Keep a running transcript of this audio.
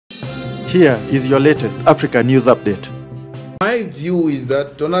Here is your latest Africa News Update. My view is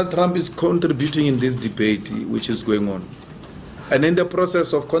that Donald Trump is contributing in this debate which is going on. And in the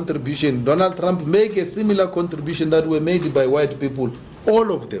process of contribution, Donald Trump made a similar contribution that were made by white people,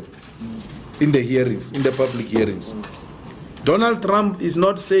 all of them, in the hearings, in the public hearings. Donald Trump is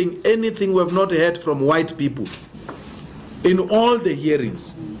not saying anything we have not heard from white people in all the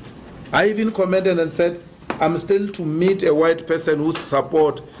hearings. I even commented and said, I'm still to meet a white person who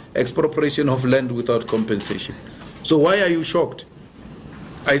support expropriation of land without compensation. So why are you shocked?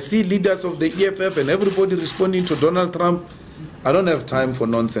 I see leaders of the EFF and everybody responding to Donald Trump. I don't have time for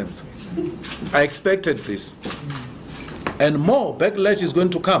nonsense. I expected this. And more backlash is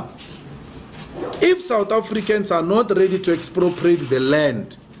going to come. If South Africans are not ready to expropriate the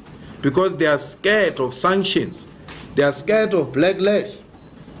land because they are scared of sanctions, they are scared of backlash,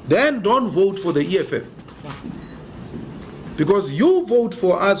 then don't vote for the EFF. Because you vote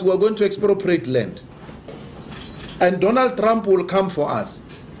for us, we are going to expropriate land. And Donald Trump will come for us.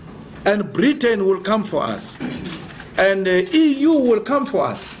 And Britain will come for us. And the EU will come for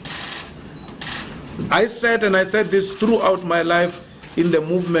us. I said, and I said this throughout my life in the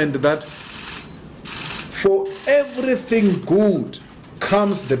movement, that for everything good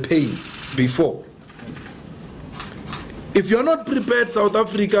comes the pain before. If you're not prepared, South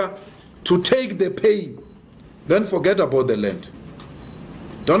Africa, to take the pain, then forget about the land.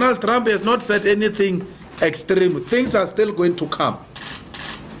 Donald Trump has not said anything extreme. Things are still going to come.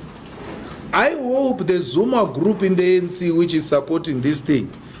 I hope the Zuma group in the ANC, which is supporting this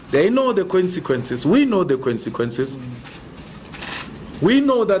thing, they know the consequences. We know the consequences. We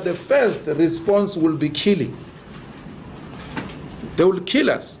know that the first response will be killing. They will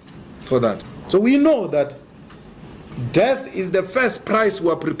kill us for that. So we know that death is the first price we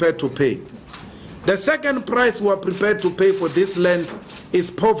are prepared to pay. The second price we are prepared to pay for this land is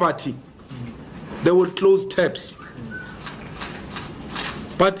poverty. They will close taps.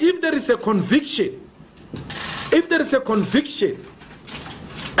 But if there is a conviction,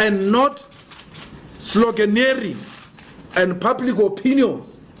 and not sloganeering and public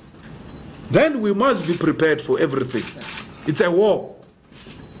opinions, then we must be prepared for everything. It's a war.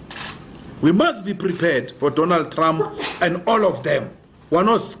 We must be prepared for Donald Trump and all of them. We're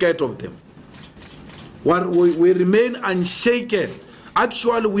not scared of them. We remain unshaken.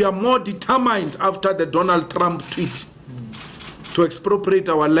 Actually, we are more determined after the Donald Trump tweet to expropriate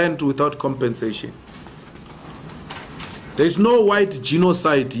our land without compensation. There is no white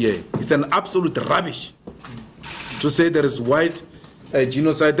genocide here. It's an absolute rubbish to say there is white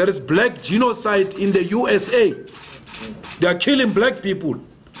genocide. There is black genocide in the USA. They are killing black people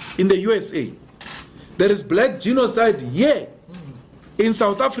in the USA. There is black genocide here in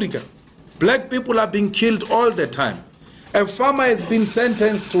South Africa. Black people are being killed all the time. A farmer has been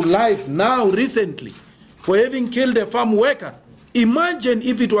sentenced to life now recently for having killed a farm worker. Imagine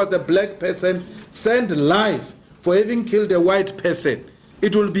if it was a black person sent life for having killed a white person.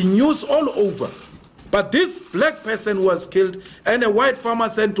 It will be news all over. But this black person was killed and a white farmer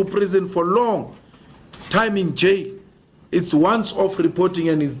sent to prison for long time in jail. It's once off reporting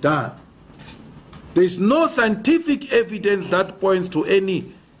and it's done. There is no scientific evidence that points to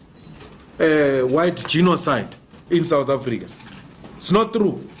any white genocide in South Africa. It's not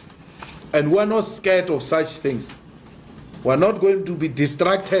true. And we're not scared of such things. We're not going to be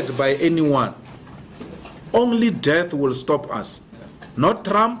distracted by anyone. Only death will stop us. Not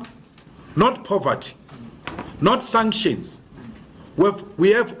Trump, not poverty, not sanctions. We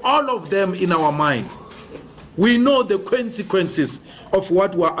have all of them in our mind. We know the consequences of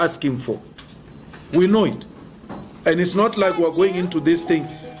what we're asking for. We know it. And it's not like we're going into this thing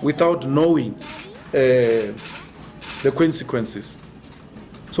without knowing the consequences.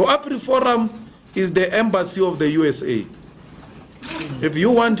 So AfriForum is the embassy of the USA. If you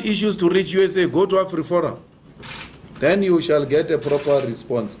want issues to reach USA, go to AfriForum. Then you shall get a proper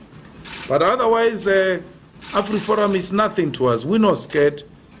response. But otherwise, AfriForum is nothing to us. We're not scared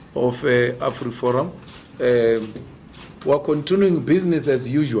of AfriForum. We're continuing business as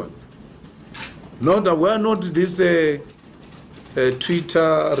usual. Not that we're not these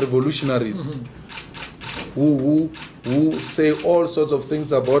Twitter revolutionaries who say all sorts of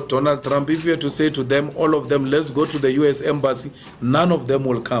things about Donald Trump. If you were to say to them, all of them, let's go to the US embassy, none of them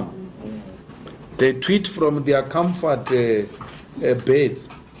will come. They tweet from their comfort beds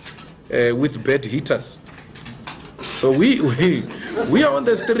with bed heaters. So we are on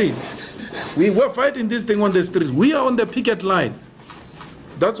the streets. We're fighting this thing on the streets. We are on the picket lines.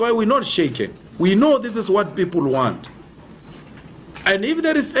 That's why we're not shaken. We know this is what people want. And if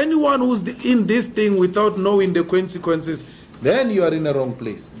there is anyone who's in this thing without knowing the consequences, then you are in the wrong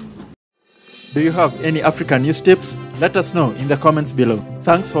place. Do you have any African news tips? Let us know in the comments below.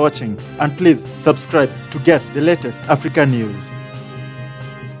 Thanks for watching, and please subscribe to get the latest African news.